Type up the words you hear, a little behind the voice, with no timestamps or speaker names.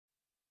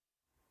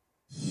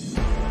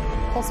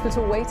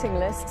Hospital waiting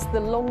lists, the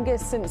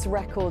longest since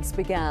records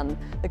began.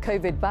 The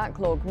COVID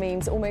backlog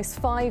means almost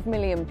 5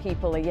 million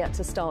people are yet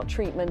to start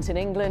treatment in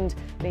England,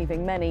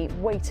 leaving many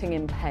waiting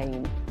in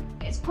pain.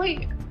 It's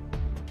quite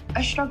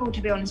a struggle,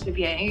 to be honest with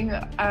you.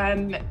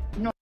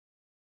 Not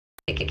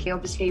particularly,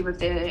 obviously, with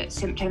the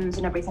symptoms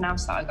and everything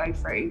else that I go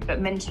through, but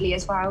mentally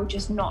as well,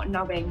 just not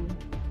knowing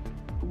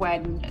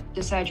when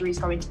the surgery is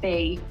going to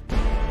be.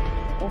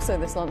 Also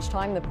this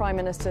lunchtime, the Prime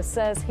Minister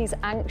says he's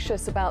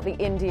anxious about the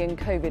Indian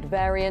COVID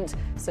variant,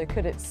 so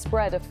could its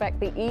spread affect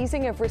the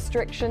easing of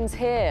restrictions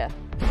here?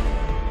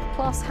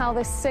 Plus, how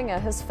this singer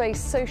has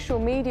faced social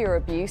media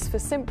abuse for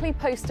simply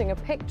posting a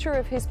picture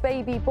of his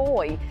baby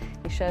boy.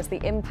 He shares the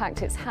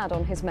impact it's had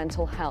on his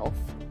mental health.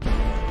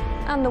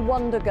 And the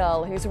Wonder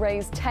Girl, who's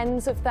raised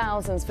tens of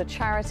thousands for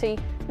charity,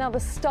 now the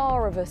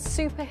star of a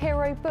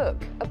superhero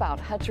book about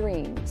her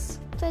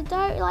dreams. I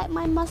don't like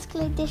my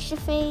muscular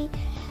dystrophy,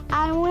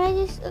 and when I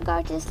just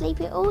go to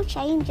sleep it all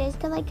changes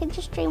because I can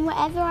just dream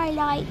whatever I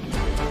like.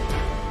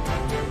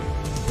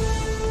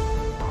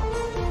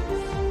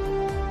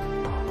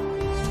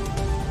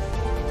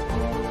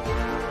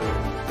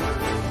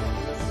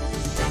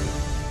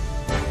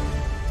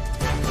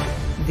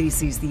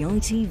 This is the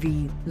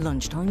ITV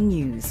Lunchtime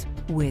News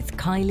with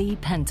Kylie,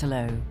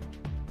 Pentelow.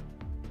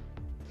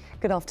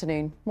 Good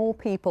afternoon. More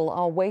people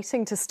are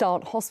waiting to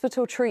start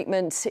hospital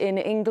treatment in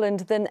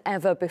England than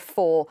ever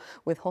before,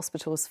 with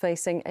hospitals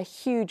facing a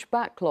huge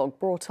backlog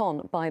brought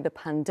on by the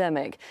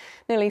pandemic.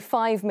 Nearly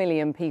 5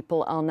 million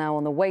people are now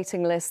on the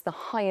waiting list, the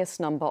highest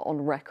number on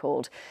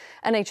record.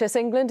 NHS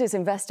England is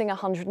investing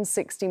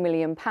 £160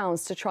 million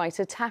to try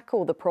to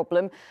tackle the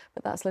problem,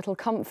 but that's little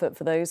comfort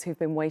for those who've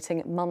been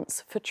waiting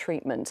months for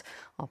treatment.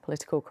 Our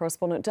political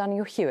correspondent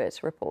Daniel Hewitt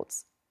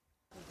reports.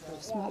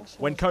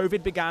 When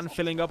COVID began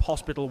filling up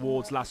hospital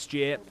wards last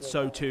year,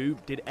 so too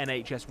did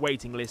NHS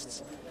waiting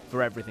lists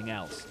for everything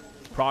else.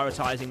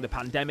 Prioritising the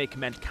pandemic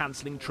meant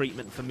cancelling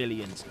treatment for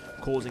millions,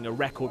 causing a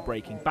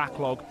record-breaking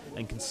backlog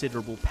and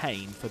considerable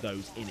pain for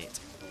those in it.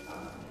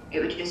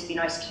 It would just be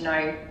nice to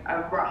know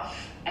a rough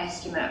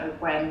estimate of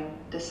when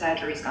the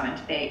surgery is going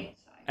to be.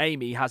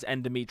 Amy has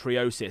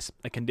endometriosis,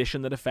 a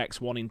condition that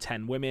affects 1 in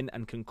 10 women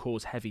and can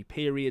cause heavy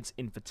periods,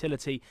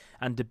 infertility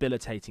and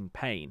debilitating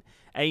pain.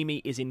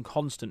 Amy is in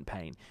constant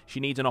pain. She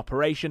needs an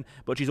operation,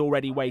 but she's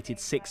already waited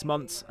 6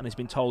 months and has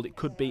been told it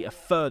could be a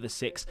further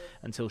 6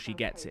 until she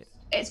gets it.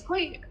 It's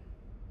quite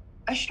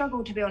a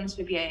struggle, to be honest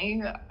with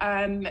you,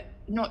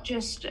 not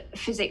just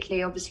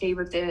physically, obviously,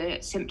 with the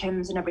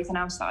symptoms and everything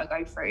else that I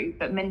go through,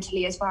 but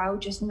mentally as well,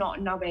 just not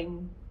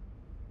knowing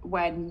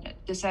when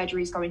the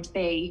surgery is going to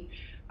be.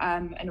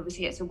 And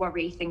obviously it's a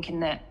worry thinking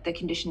that the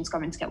condition's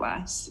going to get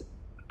worse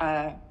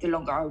the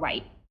longer I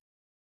wait.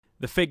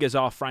 The figures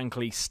are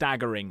frankly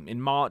staggering. In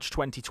March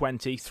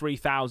 2020,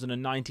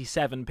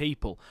 3,097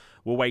 people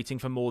were waiting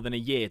for more than a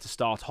year to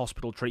start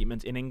hospital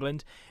treatment in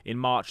England. In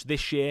March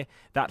this year,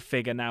 that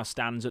figure now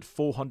stands at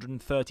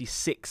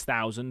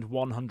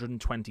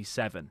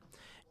 436,127.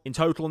 In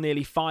total,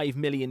 nearly 5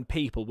 million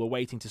people were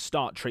waiting to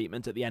start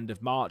treatment at the end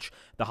of March,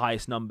 the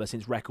highest number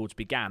since records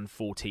began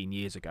 14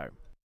 years ago.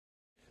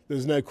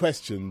 There's no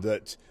question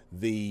that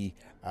the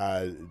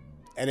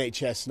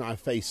NHS now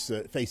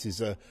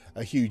faces a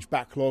huge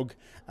backlog.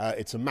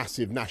 It's a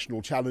massive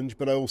national challenge,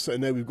 but I also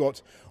know we've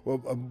got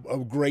a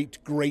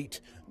great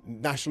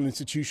national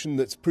institution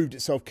that's proved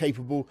itself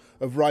capable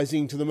of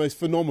rising to the most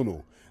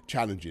phenomenal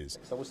challenges.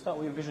 So we'll start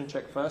with your vision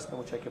check first, then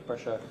we'll check your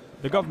pressure.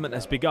 The government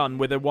has begun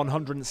with a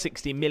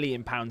 £160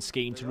 million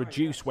scheme to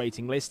reduce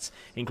waiting lists,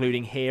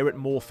 including here at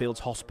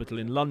Moorfields Hospital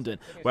in London,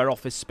 where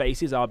office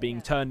spaces are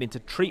being turned into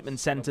treatment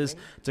centres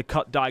to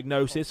cut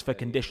diagnosis for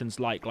conditions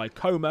like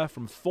glaucoma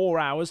from 4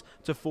 hours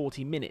to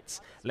 40 minutes.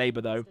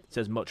 Labour, though,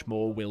 says much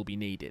more will be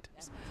needed.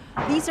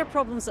 These are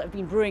problems that have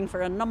been brewing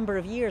for a number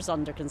of years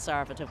under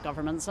Conservative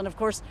governments and, of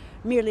course,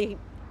 merely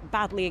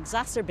badly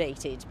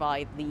exacerbated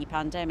by the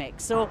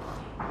pandemic. So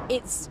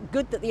it's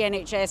good that the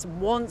NHS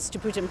wants to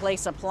put in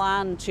place a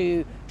plan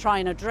to try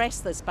and address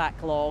this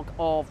backlog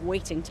of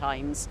waiting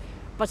times,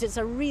 but it's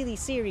a really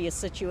serious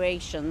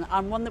situation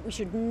and one that we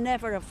should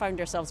never have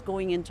found ourselves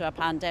going into a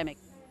pandemic.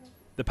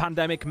 The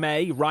pandemic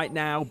may, right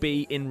now,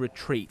 be in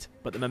retreat,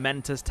 but the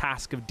momentous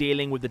task of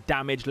dealing with the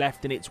damage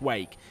left in its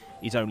wake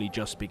is only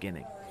just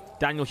beginning.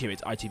 Daniel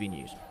Hewitt, ITV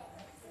News.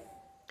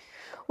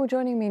 Well,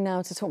 joining me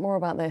now to talk more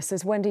about this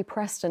is Wendy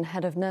Preston,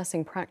 Head of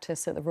Nursing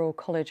Practice at the Royal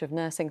College of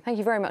Nursing. Thank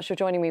you very much for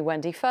joining me,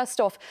 Wendy.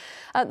 First off,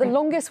 the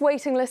longest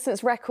waiting list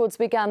since records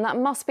began, that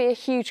must be a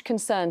huge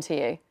concern to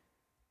you.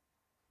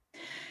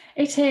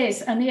 It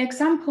is, and the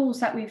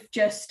examples that we've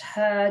just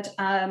heard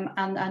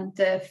and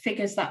the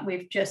figures that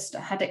we've just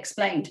had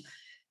explained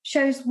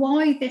shows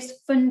why this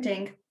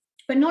funding,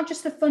 but not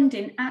just the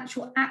funding,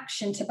 actual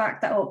action to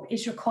back that up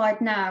is required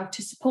now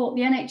to support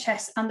the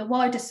NHS and the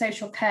wider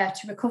social care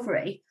to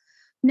recovery.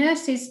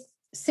 Nurses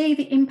see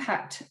the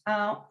impact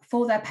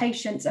for their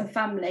patients and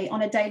family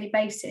on a daily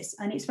basis,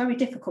 and it's very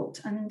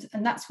difficult, and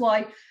that's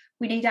why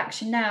we need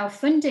action now.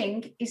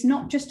 Funding is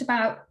not just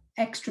about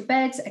extra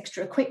beds,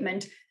 extra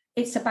equipment.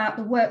 it's about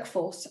the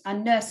workforce,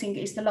 and nursing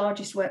is the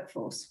largest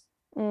workforce.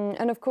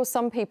 And of course,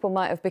 some people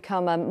might have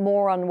become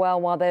more unwell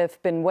while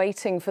they've been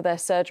waiting for their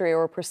surgery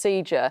or a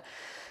procedure.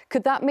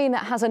 Could that mean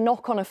that has a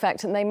knock-on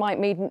effect and they might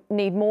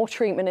need more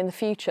treatment in the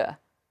future?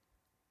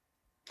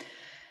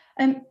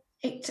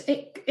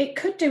 It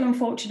could do,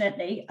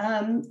 unfortunately.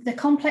 The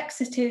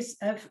complexities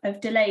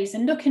of delays,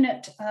 and looking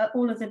at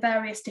all of the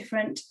various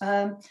different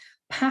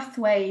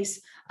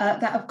pathways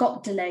that have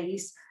got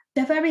delays,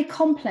 they're very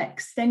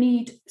complex. They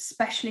need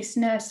specialist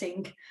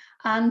nursing,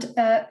 and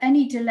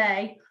any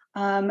delay,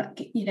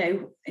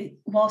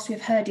 whilst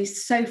we've heard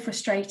is so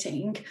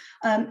frustrating,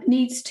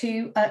 may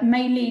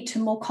lead to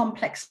more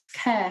complex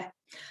care.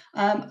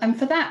 And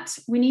for that,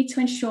 we need to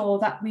ensure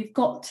that we've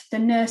got the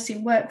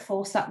nursing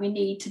workforce that we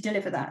need to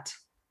deliver that.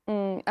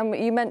 And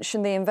you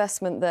mentioned the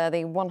investment there,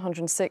 the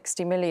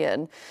 160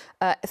 million,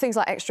 things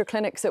like extra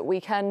clinics at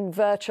weekend,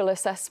 virtual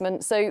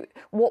assessment. So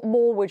what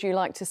more would you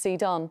like to see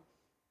done?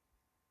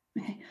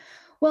 Okay.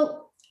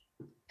 Well,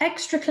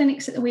 extra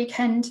clinics at the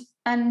weekend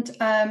and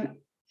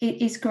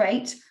it is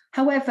great.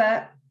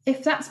 However,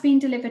 if that's been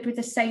delivered with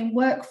the same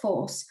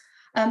workforce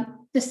that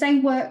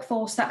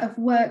have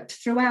worked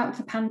throughout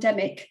the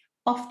pandemic,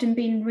 often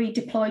been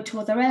redeployed to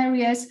other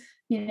areas,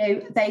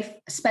 they've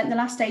spent the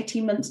last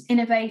 18 months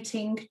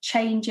innovating,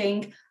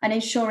 changing, and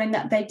ensuring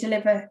that they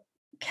deliver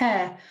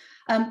care.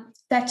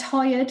 They're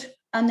tired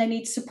and they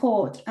need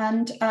support,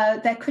 and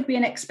there could be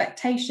an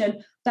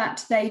expectation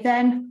that they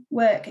then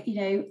work,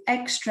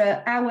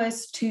 extra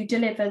hours to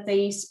deliver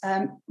these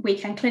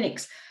weekend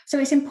clinics. So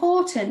it's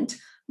important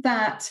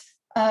that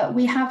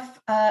we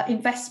have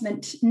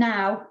investment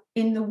now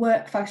in the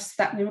workforce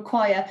that we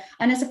require.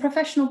 And as a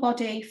professional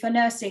body for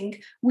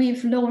nursing,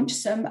 we've launched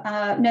some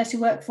nursing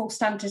workforce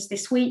standards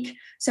this week.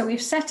 So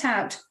we've set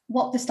out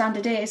what the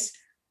standard is.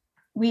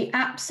 We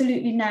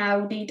absolutely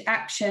now need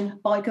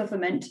action by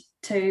government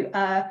to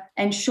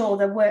ensure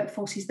the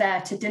workforce is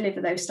there to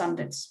deliver those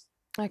standards.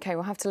 OK,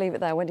 we'll have to leave it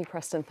there. Wendy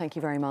Preston, thank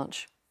you very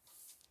much.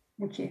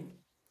 Thank you.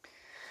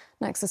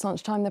 Next this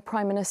lunchtime, the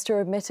Prime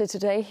Minister admitted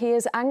today he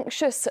is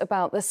anxious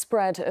about the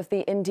spread of the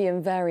Indian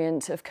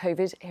variant of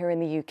COVID here in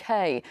the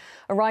UK.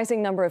 A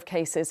rising number of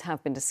cases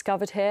have been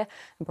discovered here,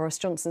 and Boris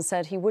Johnson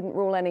said he wouldn't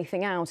rule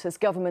anything out as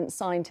government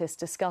scientists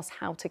discuss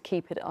how to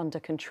keep it under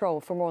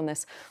control. For more on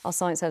this, our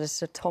science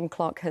editor Tom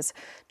Clark has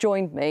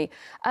joined me.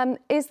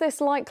 Is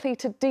this likely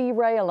to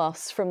derail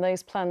us from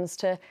those plans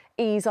to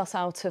ease us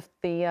out of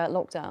the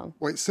lockdown?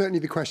 Well, it's certainly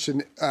the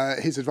question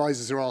his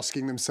advisors are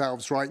asking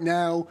themselves right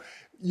now.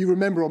 You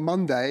remember on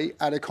Monday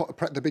at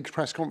the big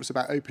press conference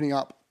about opening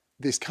up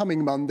this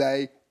coming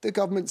Monday, the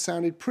government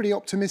sounded pretty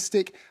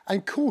optimistic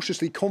and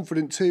cautiously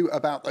confident too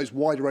about those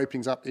wider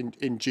openings up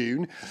in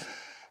June.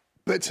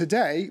 But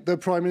today, the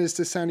Prime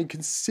Minister sounded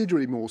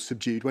considerably more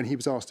subdued when he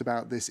was asked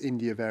about this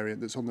India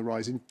variant that's on the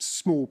rise in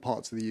small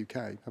parts of the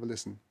UK. Have a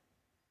listen.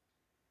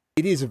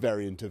 It is a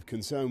variant of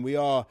concern. We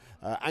are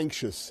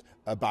anxious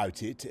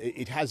about it.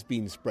 It has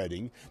been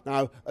spreading.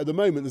 Now, at the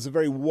moment, there's a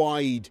very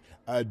wide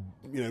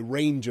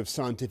range of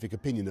scientific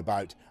opinion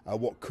about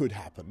what could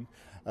happen.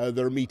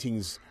 There are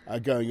meetings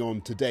going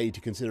on today to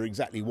consider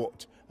exactly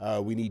what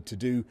we need to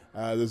do.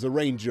 There's a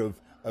range of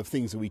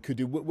things that we could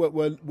do.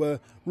 We're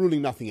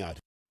ruling nothing out.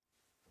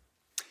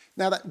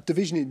 Now, that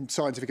division in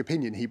scientific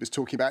opinion he was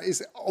talking about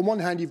is, on one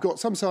hand, you've got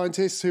some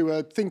scientists who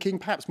are thinking,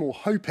 perhaps more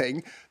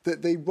hoping,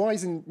 that the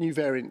rise in new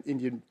variant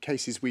Indian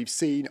cases we've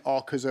seen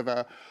are because of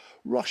a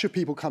rush of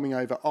people coming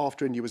over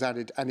after India was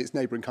added and its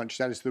neighbouring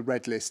countries added to the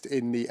red list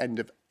in the end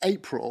of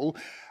April.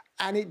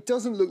 And it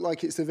doesn't look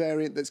like it's the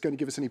variant that's going to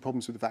give us any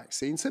problems with the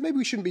vaccine, so maybe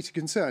we shouldn't be too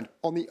concerned.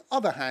 On the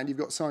other hand, you've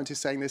got scientists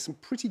saying there's some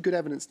pretty good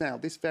evidence now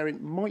this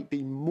variant might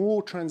be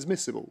more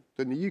transmissible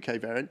than the UK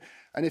variant,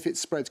 and if it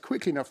spreads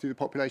quickly enough through the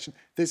population,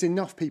 there's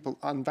enough people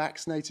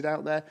unvaccinated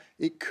out there,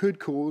 it could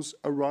cause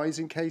a rise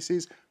in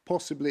cases,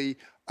 possibly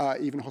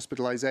even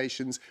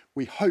hospitalisations.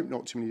 We hope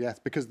not too many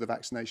deaths because of the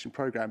vaccination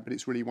programme, but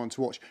it's really one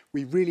to watch.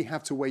 We really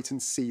have to wait and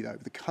see, though,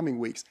 over the coming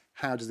weeks,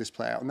 how does this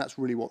play out? And that's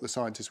really what the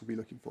scientists will be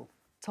looking for.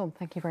 Tom,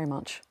 thank you very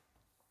much.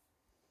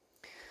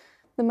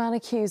 The man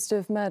accused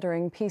of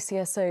murdering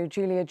PCSO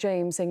Julia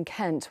James in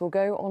Kent will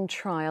go on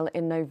trial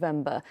in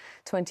November.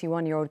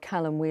 21-year-old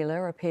Callum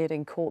Wheeler appeared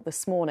in court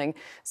this morning.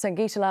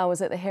 Sangeeta Lau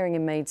was at the hearing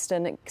in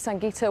Maidstone.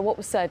 Sangeeta, what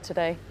was said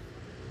today?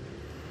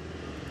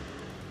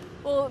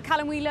 Well,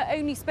 Callum Wheeler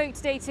only spoke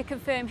today to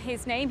confirm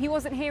his name. He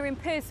wasn't here in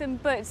person,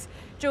 but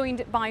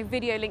joined by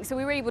video link, so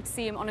we were able to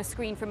see him on a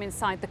screen from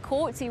inside the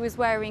court. He was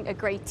wearing a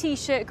grey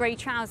T-shirt, grey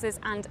trousers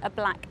and a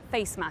black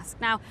face mask.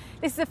 Now,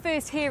 this is the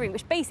first hearing,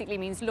 which basically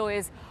means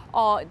lawyers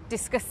are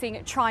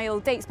discussing trial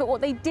dates, but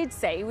what they did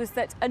say was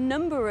that a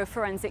number of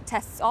forensic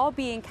tests are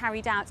being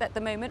carried out at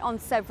the moment on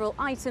several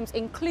items,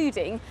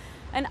 including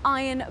an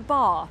iron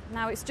bar.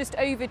 Now, it's just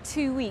over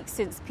 2 weeks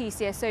since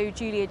PCSO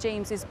Julia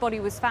James's body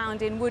was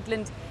found in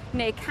woodland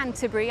near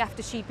Canterbury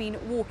after she'd been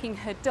walking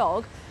her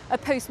dog. A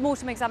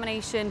post-mortem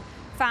examination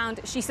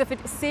found she suffered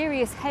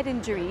serious head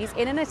injuries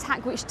in an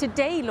attack which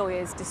today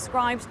lawyers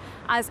described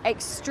as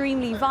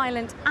extremely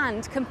violent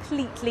and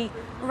completely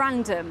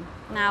random.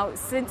 Now,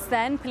 since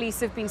then,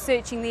 police have been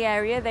searching the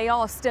area. They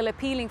are still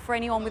appealing for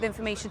anyone with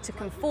information to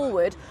come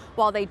forward.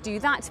 While they do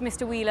that,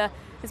 Mr. Wheeler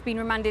has been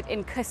remanded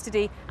in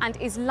custody and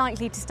is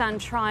likely to stand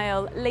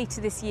trial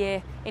later this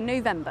year in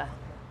November.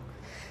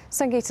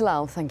 Sangeeta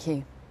Lal, thank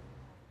you.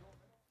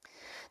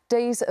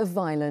 Days of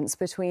violence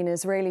between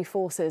Israeli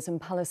forces and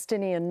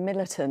Palestinian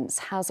militants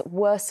has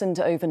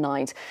worsened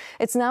overnight.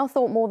 It's now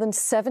thought more than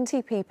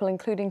 70 people,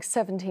 including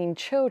 17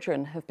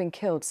 children, have been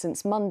killed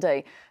since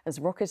Monday as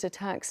rocket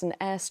attacks and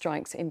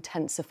airstrikes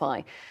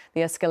intensify.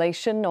 The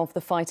escalation of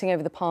the fighting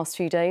over the past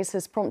few days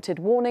has prompted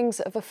warnings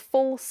of a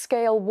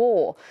full-scale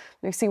war.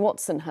 Lucy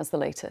Watson has the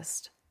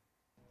latest.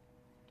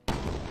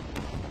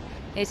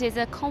 It is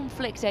a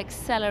conflict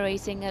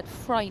accelerating at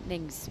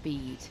frightening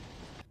speed.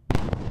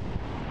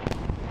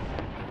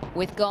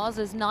 With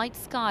Gaza's night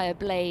sky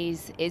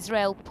ablaze,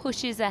 Israel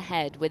pushes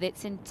ahead with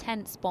its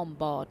intense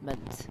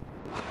bombardment.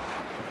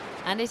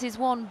 And it is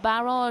one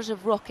barrage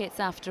of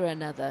rockets after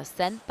another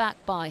sent back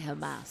by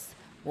Hamas,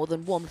 more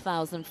than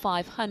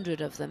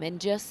 1,500 of them in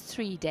just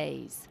 3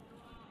 days.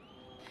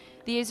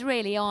 The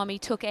Israeli army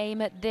took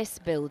aim at this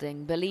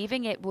building,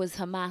 believing it was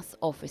Hamas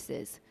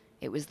offices.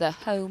 It was the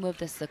home of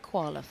the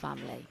Sequala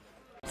family.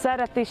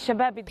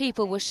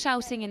 People were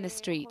shouting in the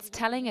streets,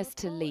 telling us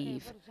to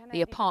leave.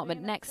 The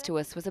apartment next to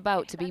us was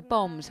about to be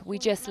bombed. We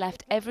just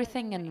left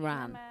everything and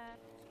ran.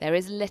 There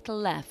is little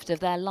left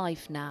of their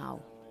life now.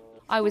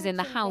 I was in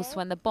the house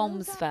when the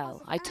bombs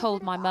fell. I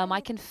told my mum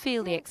I can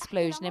feel the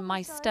explosion in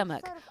my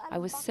stomach. I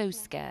was so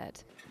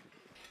scared.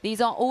 These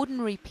are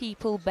ordinary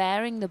people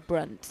bearing the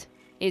brunt.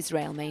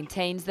 Israel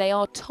maintains they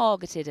are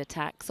targeted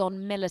attacks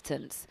on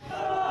militants.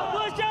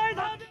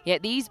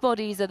 Yet these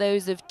bodies are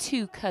those of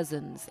two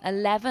cousins,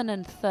 11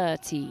 and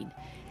 13,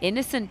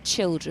 innocent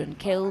children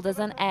killed as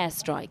an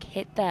airstrike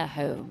hit their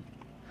home.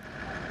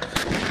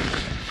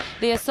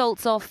 The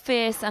assaults are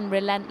fierce and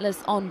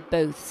relentless on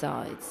both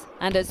sides.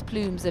 And as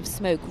plumes of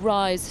smoke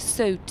rise,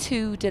 so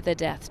too do the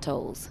death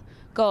tolls.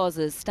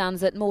 Gaza's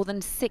stands at more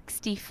than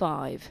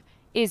 65.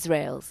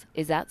 Israel's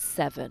is at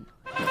 7.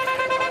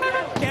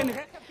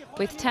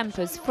 With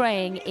tempers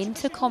fraying,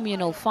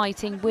 intercommunal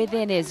fighting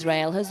within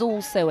Israel has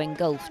also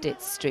engulfed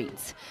its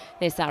streets.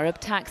 This Arab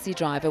taxi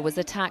driver was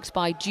attacked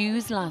by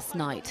Jews last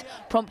night,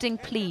 prompting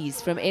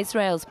pleas from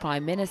Israel's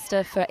Prime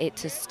Minister for it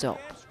to stop.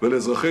 To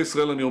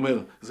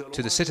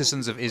the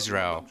citizens of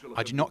Israel,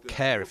 I do not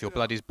care if your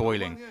blood is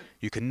boiling.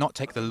 You cannot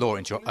take the law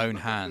into your own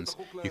hands.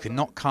 You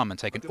cannot come and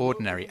take an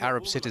ordinary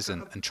Arab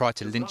citizen and try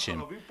to lynch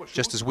him,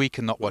 just as we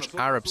cannot watch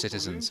Arab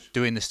citizens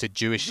doing this to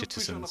Jewish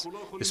citizens.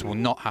 This will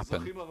not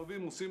happen.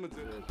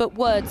 But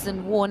words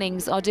and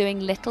warnings are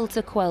doing little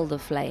to quell the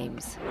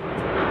flames,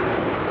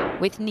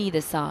 with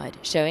neither side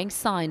showing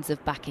signs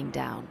of backing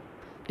down.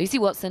 Lucy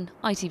Watson,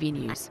 ITV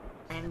News.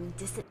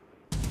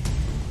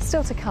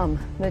 Still to come,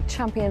 the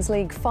Champions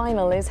League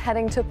final is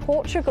heading to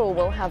Portugal.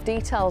 We'll have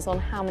details on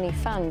how many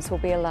fans will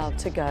be allowed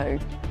to go.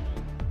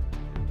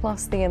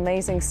 Plus, the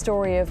amazing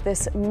story of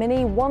this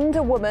mini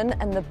Wonder Woman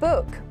and the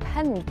book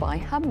penned by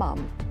her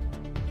mum.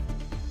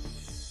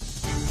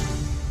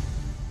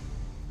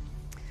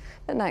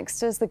 But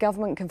next, as the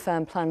government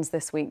confirmed plans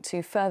this week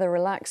to further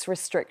relax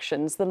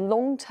restrictions, the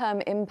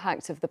long-term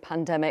impact of the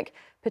pandemic,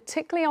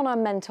 particularly on our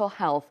mental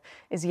health,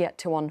 is yet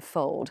to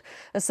unfold.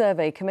 A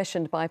survey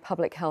commissioned by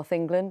Public Health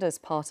England as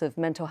part of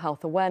Mental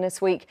Health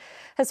Awareness Week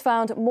has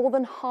found more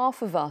than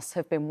half of us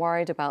have been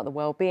worried about the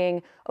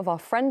well-being of our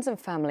friends and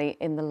family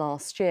in the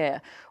last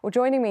year. Well,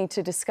 joining me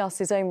to discuss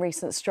his own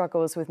recent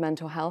struggles with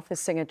mental health is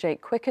singer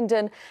Jake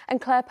Quickenden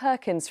and Claire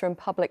Perkins from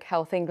Public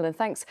Health England.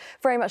 Thanks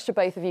very much to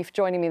both of you for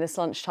joining me this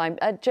lunchtime.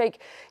 Jake,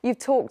 you've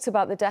talked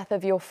about the death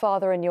of your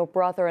father and your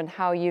brother and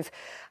how you've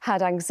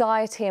had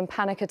anxiety and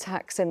panic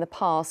attacks in the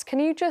past. Can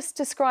you just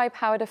describe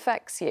how it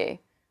affects you?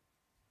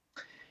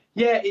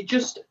 Yeah,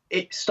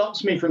 it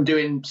stops me from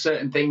doing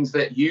certain things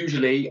that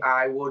usually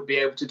I would be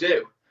able to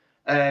do.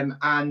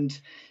 And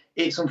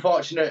it's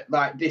unfortunate,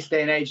 like this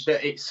day and age,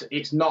 that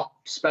it's not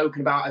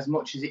spoken about as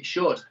much as it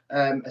should,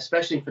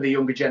 especially for the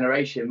younger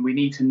generation. We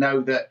need to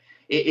know that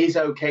it is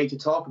okay to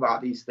talk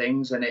about these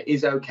things, and it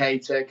is okay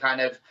to kind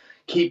of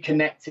keep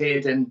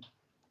connected and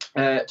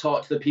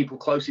talk to the people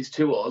closest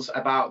to us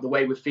about the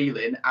way we're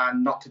feeling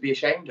and not to be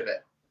ashamed of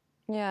it.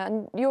 Yeah,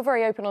 and you're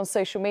very open on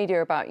social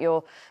media about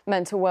your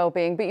mental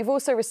well-being, but you've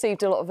also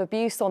received a lot of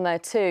abuse on there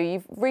too.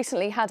 You've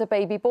recently had a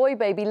baby boy,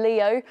 baby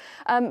Leo,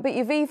 but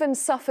you've even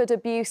suffered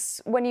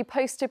abuse when you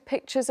posted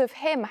pictures of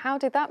him. How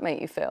did that make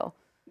you feel?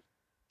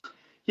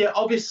 Yeah,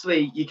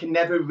 obviously, you can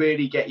never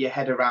really get your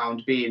head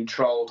around being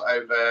trolled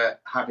over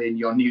having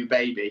your new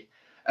baby.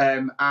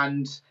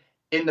 And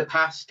in the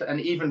past, and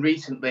even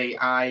recently,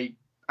 I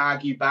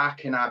argue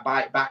back and I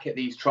bite back at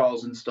these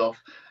trolls and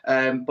stuff.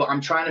 But I'm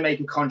trying to make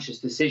a conscious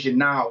decision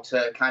now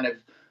to kind of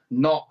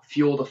not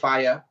fuel the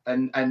fire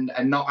and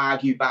not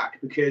argue back,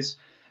 because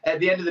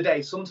at the end of the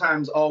day,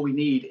 sometimes all we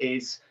need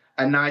is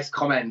a nice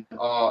comment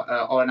or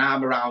an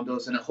arm around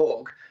us and a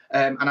hug.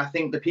 And I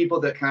think the people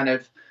that kind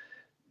of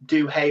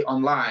do hate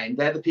online,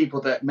 they're the people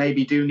that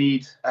maybe do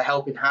need a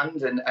helping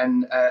hand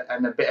and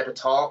a bit of a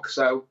talk.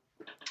 So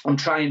I'm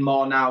trying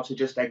more now to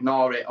just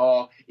ignore it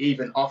or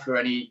even offer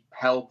any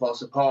help or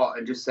support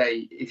and just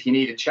say, if you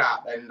need a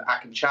chat, then I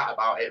can chat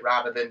about it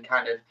rather than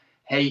kind of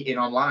hating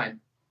online.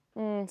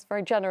 It's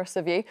very generous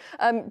of you.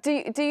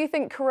 Do you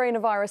think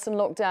coronavirus and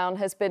lockdown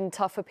has been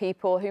tough for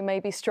people who may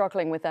be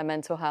struggling with their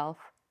mental health?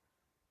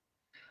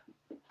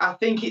 I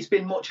think it's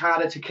been much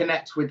harder to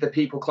connect with the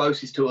people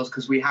closest to us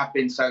because we have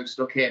been so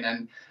stuck in.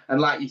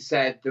 And like you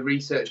said, the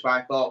research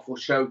by Thoughtful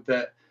showed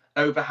that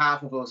over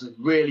half of us have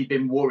really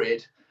been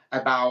worried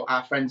about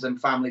our friends and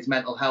family's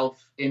mental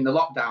health in the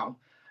lockdown.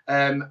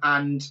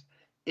 And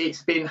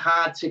it's been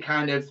hard to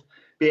kind of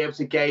be able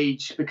to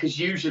gauge, because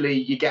usually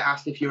you get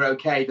asked if you're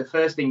okay. The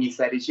first thing you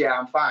said is, yeah,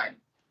 I'm fine.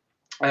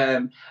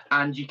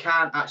 And you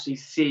can't actually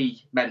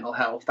see mental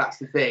health. That's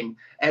the thing.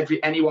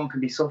 Anyone can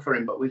be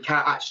suffering, but we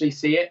can't actually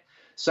see it.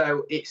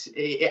 So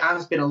it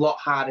has been a lot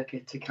harder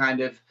to kind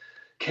of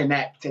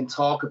connect and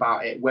talk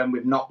about it when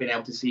we've not been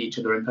able to see each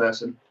other in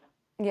person.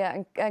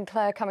 Yeah, and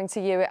Claire, coming to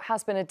you, it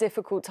has been a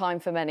difficult time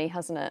for many,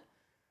 hasn't it?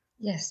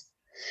 Yes,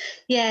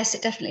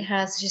 it definitely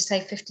has. As you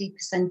say,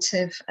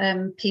 50%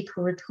 of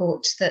people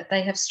report that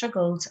they have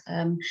struggled,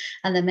 and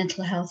their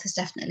mental health has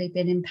definitely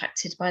been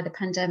impacted by the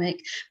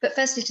pandemic. But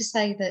firstly, to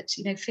say that,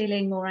 you know,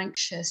 feeling more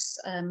anxious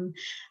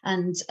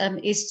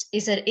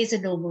is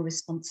a normal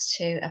response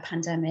to a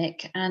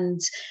pandemic, and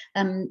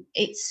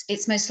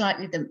it's most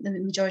likely that the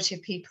majority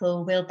of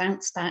people will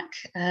bounce back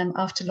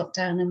after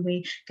lockdown, and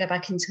we go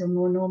back into a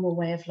more normal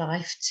way of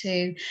life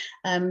to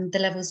the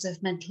levels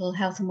of mental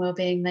health and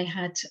well-being they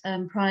had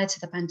prior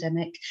to the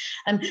pandemic.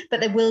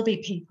 But there will be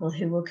people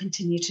who will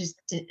continue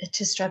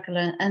to struggle,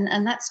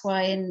 and that's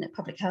why in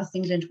Public Health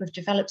England we've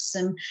developed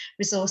some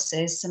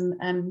resources,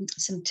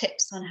 some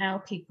tips on how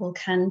people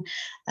can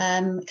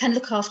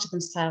look after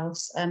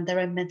themselves, their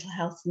own mental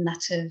health and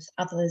that of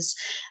others.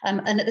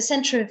 And at the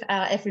centre of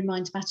our Every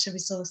Mind Matter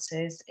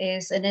resources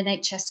is an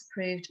NHS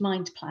approved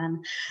mind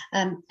plan,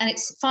 and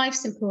it's 5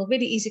 simple,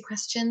 really easy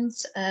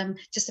questions,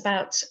 just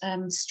about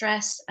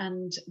stress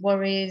and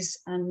worries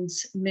and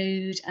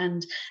mood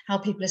and how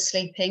people are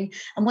sleeping.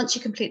 And once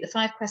you complete the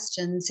 5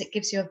 questions, it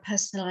gives you a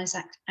personalised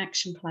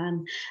action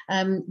plan,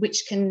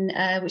 which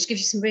gives you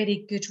some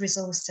really good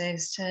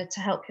resources to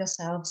help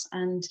yourselves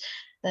and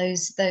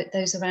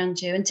those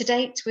around you. And to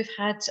date, we've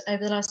had,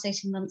 over the last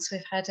 18 months,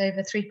 we've had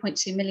over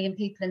 3.2 million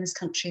people in this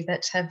country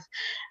that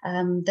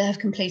have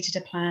completed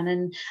a plan,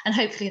 and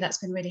hopefully that's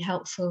been really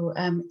helpful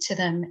to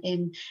them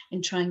in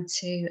trying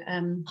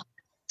to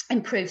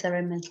improve their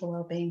own mental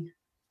well-being.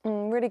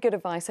 Really good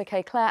advice.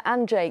 OK, Claire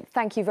and Jake,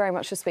 thank you very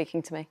much for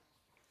speaking to me.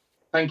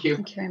 Thank you.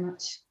 Thank you very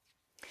much.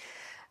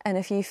 And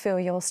if you feel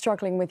you're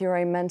struggling with your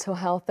own mental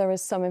health, there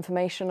is some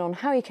information on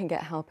how you can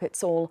get help.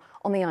 It's all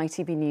on the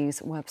ITV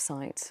News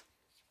website.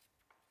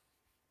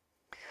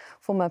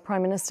 Former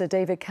Prime Minister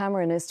David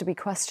Cameron is to be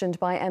questioned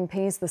by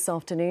MPs this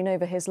afternoon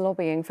over his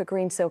lobbying for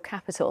Greensill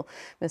Capital.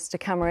 Mr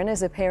Cameron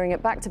is appearing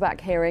at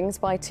back-to-back hearings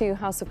by 2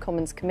 House of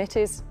Commons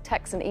committees.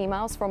 Texts and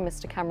emails from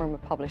Mr Cameron were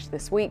published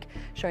this week,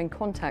 showing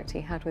contact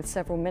he had with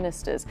several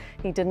ministers.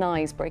 He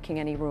denies breaking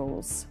any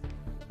rules.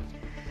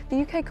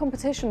 The UK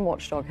competition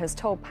watchdog has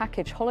told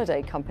package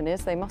holiday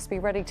companies they must be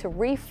ready to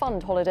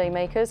refund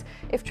holidaymakers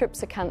if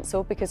trips are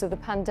cancelled because of the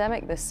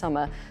pandemic this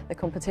summer. The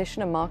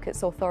Competition and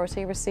Markets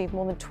Authority received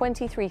more than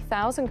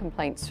 23,000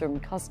 complaints from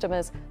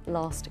customers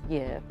last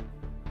year.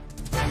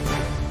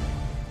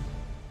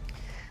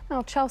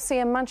 Now, Chelsea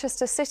and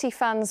Manchester City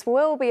fans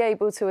will be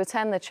able to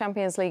attend the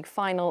Champions League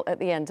final at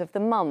the end of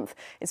the month.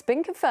 It's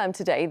been confirmed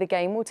today the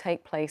game will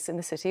take place in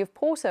the city of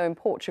Porto in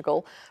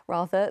Portugal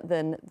rather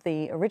than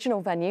the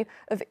original venue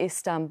of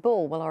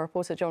Istanbul. Well, our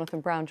reporter Jonathan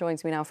Brown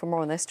joins me now for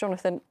more on this.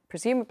 Jonathan,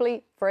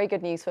 presumably very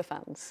good news for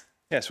fans.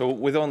 Yes, well,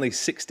 with only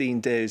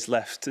 16 days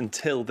left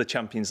until the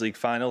Champions League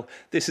final,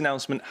 this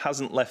announcement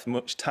hasn't left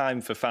much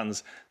time for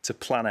fans to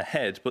plan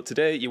ahead. But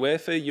today,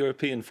 UEFA,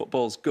 European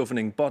football's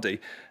governing body,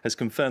 has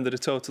confirmed that a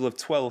total of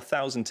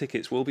 12,000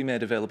 tickets will be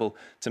made available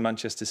to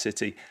Manchester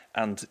City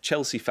and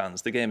Chelsea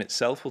fans. The game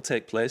itself will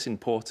take place in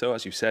Porto,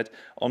 as you said,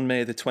 on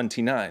May the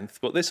 29th.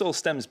 But this all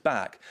stems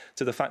back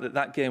to the fact that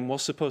that game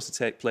was supposed to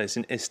take place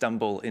in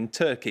Istanbul in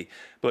Turkey.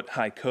 But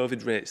high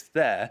COVID rates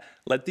there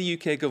led the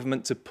UK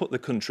government to put the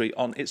country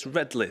on its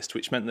red list,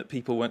 which meant that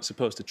people weren't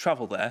supposed to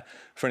travel there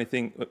for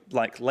anything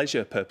like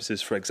leisure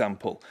purposes, for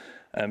example.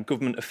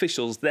 Government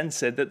officials then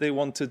said that they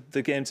wanted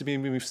the game to be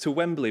moved to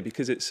Wembley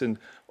because it's an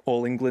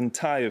all-England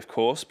tie, of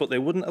course, but they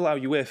wouldn't allow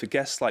UEFA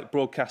guests like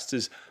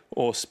broadcasters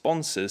or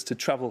sponsors to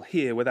travel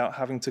here without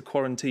having to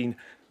quarantine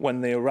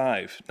when they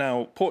arrive.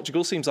 Now,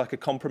 Portugal seems like a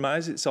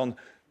compromise. It's on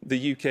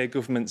the UK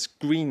government's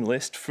green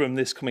list from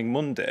this coming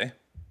Monday.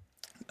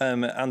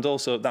 And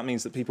also that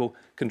means that people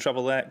can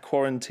travel there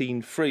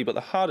quarantine-free. But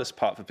the hardest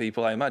part for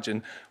people, I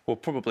imagine, will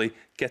probably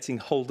getting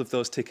hold of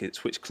those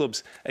tickets, which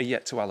clubs are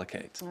yet to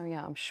allocate. Oh,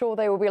 yeah, I'm sure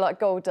they will be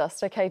like gold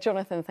dust. OK,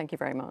 Jonathan, thank you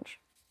very much.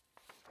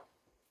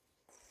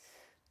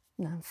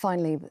 And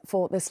finally,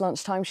 for this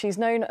lunchtime, she's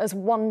known as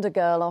Wonder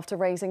Girl after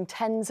raising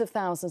tens of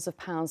thousands of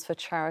pounds for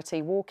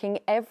charity, walking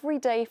every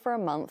day for a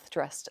month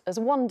dressed as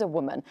Wonder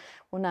Woman.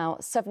 Well, now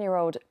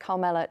 7-year-old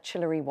Carmela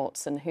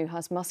Chillery-Watson, who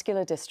has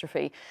muscular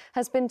dystrophy,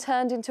 has been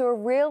turned into a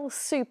real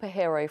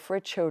superhero for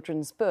a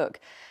children's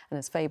book. And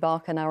as Faye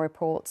Barker now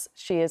reports,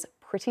 she is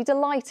pretty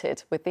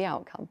delighted with the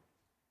outcome.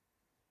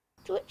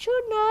 Touch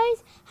your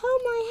nose,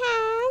 hold my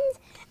hands,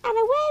 and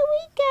away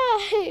we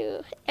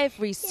go.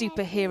 Every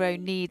superhero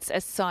needs a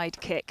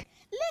sidekick.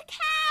 Look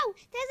how!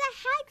 There's a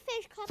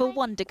hagfish. For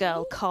Wonder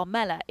Girl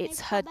Carmela,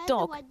 it's her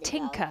dog,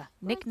 Tinker,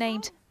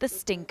 nicknamed the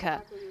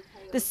Stinker.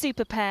 The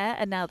super pair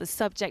are now the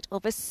subject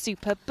of a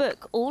super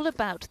book all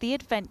about the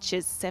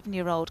adventures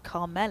 7-year-old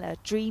Carmela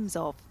dreams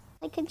of.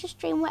 I can just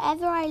dream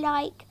whatever I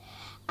like,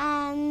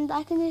 and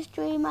I can just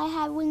dream I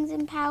have wings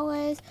and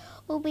powers,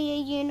 or be a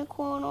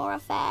unicorn or a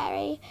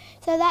fairy.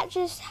 So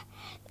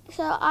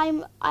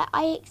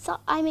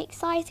I'm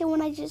excited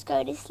when I just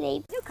go to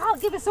sleep. You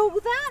can't give us all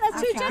that.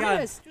 That's too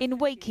generous. In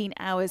waking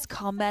hours,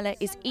 Carmela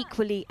is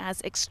equally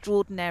as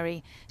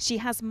extraordinary. She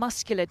has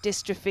muscular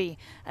dystrophy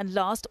and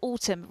last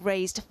autumn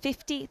raised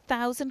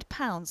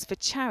 £50,000 for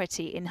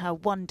charity in her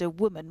Wonder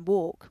Woman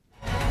walk.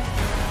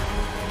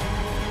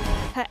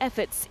 Her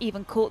efforts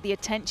even caught the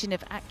attention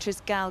of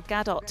actress Gal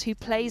Gadot, who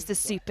plays the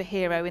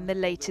superhero in the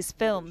latest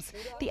films.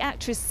 The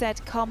actress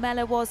said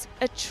Carmela was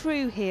a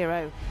true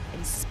hero,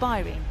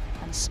 inspiring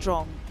and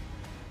strong.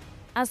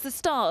 As the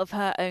star of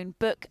her own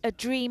book, a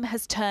dream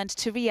has turned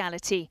to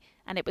reality,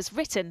 and it was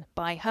written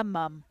by her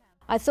mum.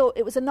 I thought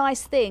it was a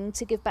nice thing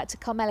to give back to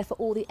Carmela for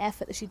all the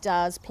effort that she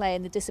does,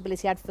 playing the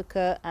disability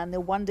advocate and the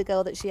Wonder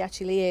Girl that she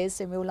actually is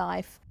in real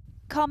life.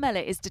 Carmela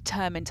is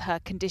determined her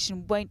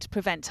condition won't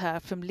prevent her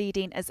from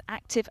leading as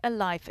active a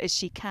life as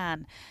she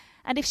can.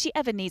 And if she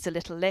ever needs a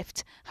little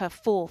lift, her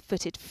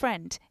 4-footed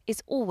friend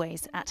is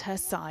always at her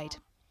side.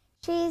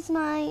 She's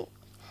my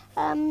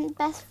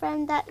best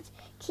friend that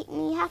keeps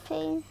me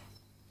happy.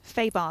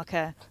 Faye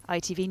Barker,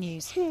 ITV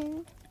News.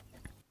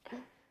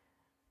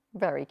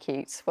 Very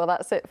cute. Well,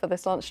 that's it for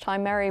this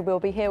lunchtime. Mary will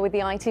be here with the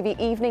ITV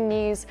Evening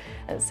News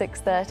at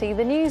 6:30.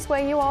 The news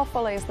where you are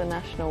follows the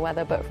national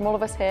weather. But from all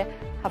of us here,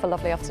 have a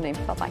lovely afternoon.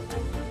 Bye-bye.